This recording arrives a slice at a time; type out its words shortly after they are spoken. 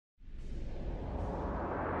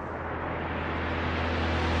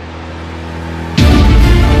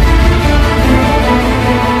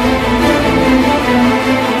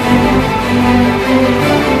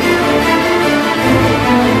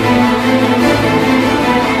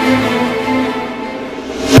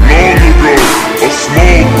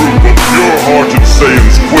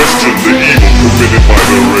question the evil committed by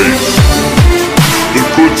their race. The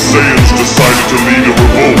good Saiyans decided to lead a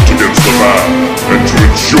revolt against the bad, and to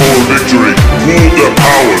ensure victory, pooled their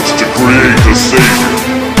powers to create a savior.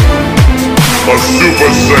 A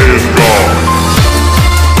Super Saiyan God.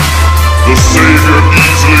 The savior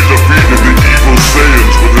easily defeated the evil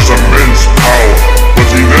Saiyans with his immense power, but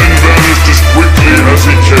he then vanished as quickly as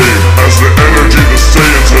he came, as the energy the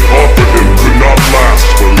Saiyans had offered him could not last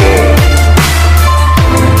for long.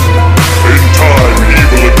 In time,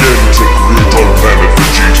 evil again took root on planet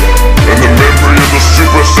Vegeta, and the memory of the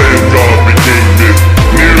Super Saiyan God became myth,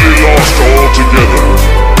 nearly lost altogether.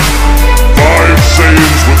 5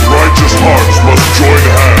 Saiyans with righteous hearts must join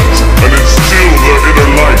hands and instill their inner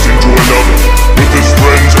light into another. With his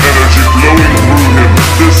friend's energy flowing through him,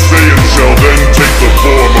 this Saiyan shall then take the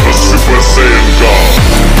form of a Super Saiyan God.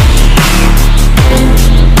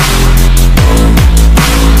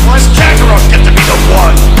 Why does Kakarot get to be the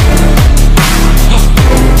one?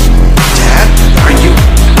 Dad, are you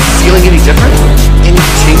feeling any different? Any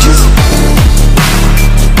changes?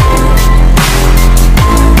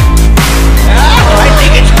 I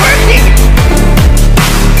think it's working!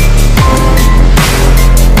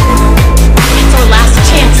 It's our last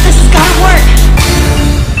chance. This has gotta work.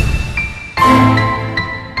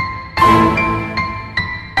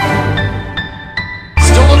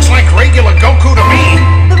 Still looks like regular Goku to me.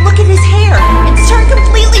 But look at his hair. It's turned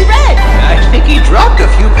completely red. I think he dropped a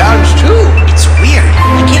few pounds too. It's weird.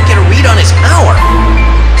 I can't get a read on his power.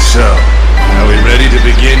 So, are we ready to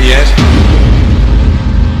begin yet?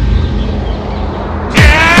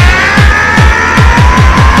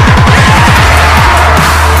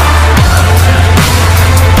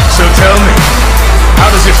 So tell me,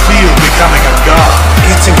 how does it feel becoming a god?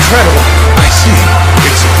 It's incredible. I see.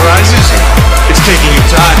 It surprises you. It's taking you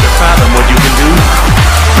time to fathom what you can do.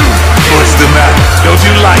 What's the matter? Don't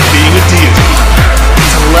you like being a deity?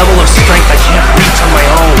 It's a level of strength I can't reach on my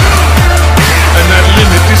own. And that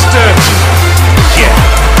limit disturbs you? Yeah.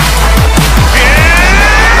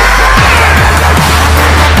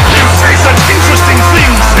 You say such interesting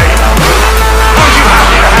things, Saiyan. Aren't you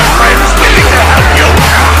happy to have friends willing to help you?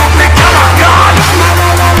 Become a god!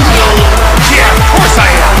 Yeah, of course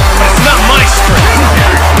I am. But it's not my strength.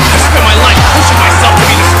 I spent my life pushing myself to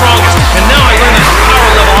be the strongest, and now I learn at a power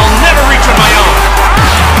level I'll never reach on my own.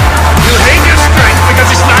 You hate your strength because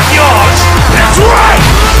it's not yours? That's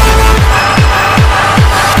right!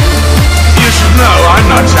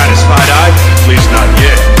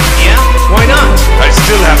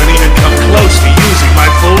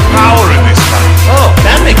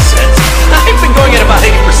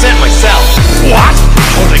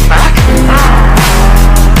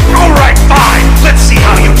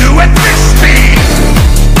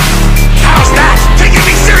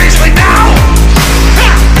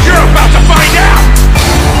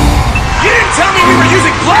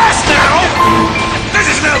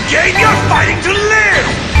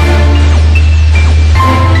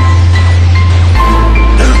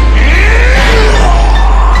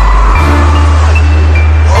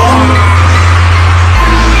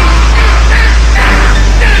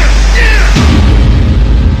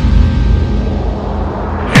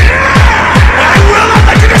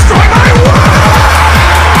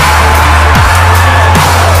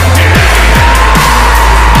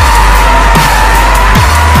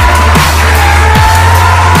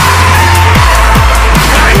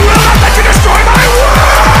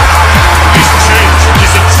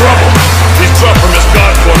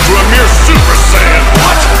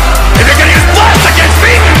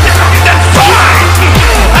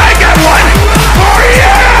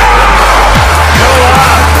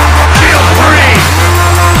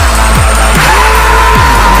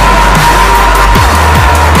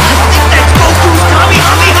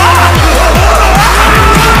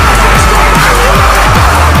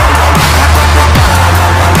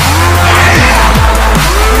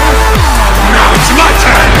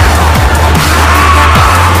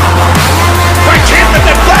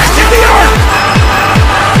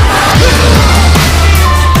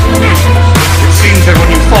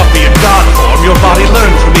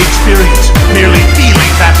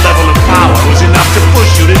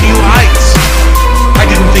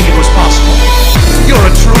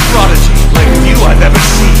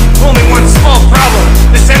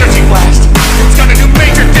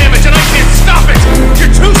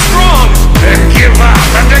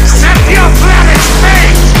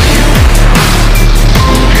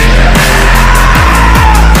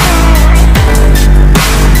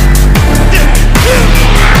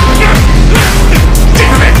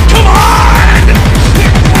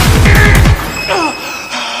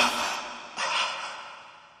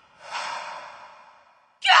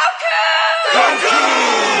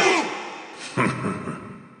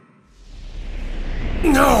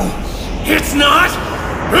 No, it's not!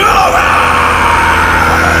 Over!